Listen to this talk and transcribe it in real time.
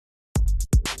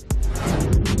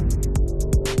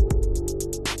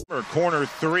Corner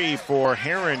three for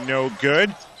Heron, no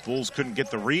good. Bulls couldn't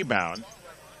get the rebound.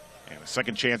 And a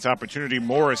second chance opportunity.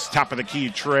 Morris, top of the key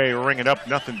tray, ring it up,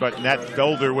 nothing but net.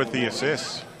 Felder with the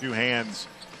assist. Two hands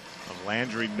of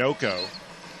Landry Noko,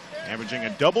 averaging a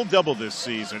double-double this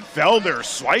season. Felder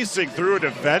slicing through a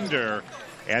defender.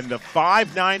 And the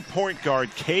 5'9" point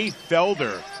guard, Kay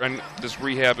Felder. And this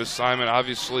rehab assignment,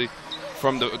 obviously,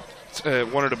 from the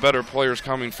one of the better players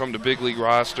coming from the big league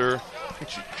roster.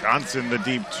 Johnson, the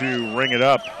deep two, ring it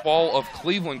up. Ball of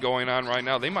Cleveland going on right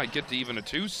now. They might get to even a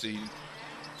 2 seed.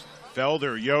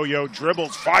 Felder, yo-yo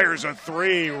dribbles, fires a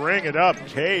three, ring it up.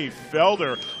 Kay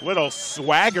Felder, little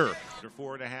swagger.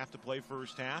 4.5 to play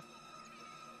first half.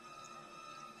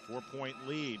 4-point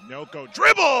lead. Noko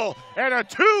dribble and a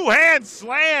two-hand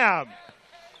slam.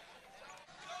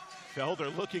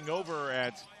 Felder looking over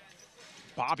at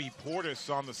Bobby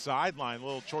Portis on the sideline.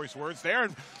 Little choice words there.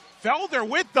 And Felder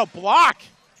with the block.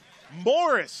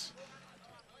 Morris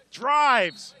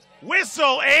drives,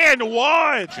 whistle, and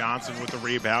one. Johnson with the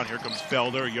rebound. Here comes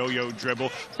Felder. Yo-yo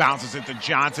dribble. Bounces into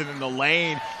Johnson in the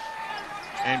lane.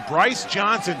 And Bryce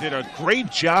Johnson did a great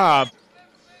job.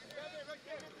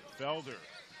 Felder.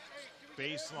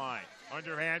 Baseline,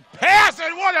 underhand pass,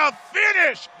 and what a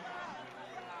finish!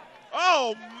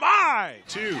 Oh my!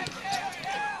 Two.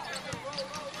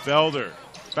 Felder,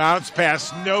 bounce pass,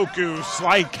 Noku,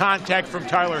 slight contact from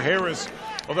Tyler Harris.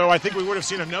 Although I think we would have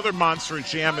seen another monster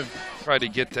jam. Tried to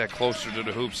get that closer to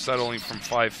the hoop, settling from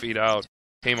 5 feet out.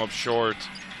 Came up short.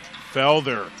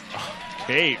 Felder,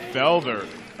 Kay Felder,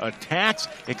 attacks,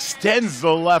 extends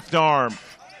the left arm.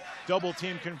 Double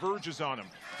team converges on him.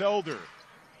 Felder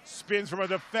spins from a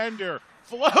defender.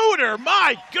 Floater,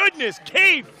 my goodness,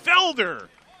 Kay Felder.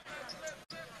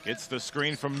 Gets the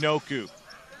screen from Noku.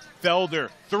 Felder,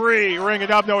 three, ring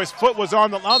it up. No, his foot was on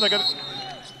the line.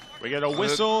 We get a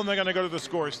whistle, and they're going to go to the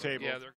scores table. Yeah,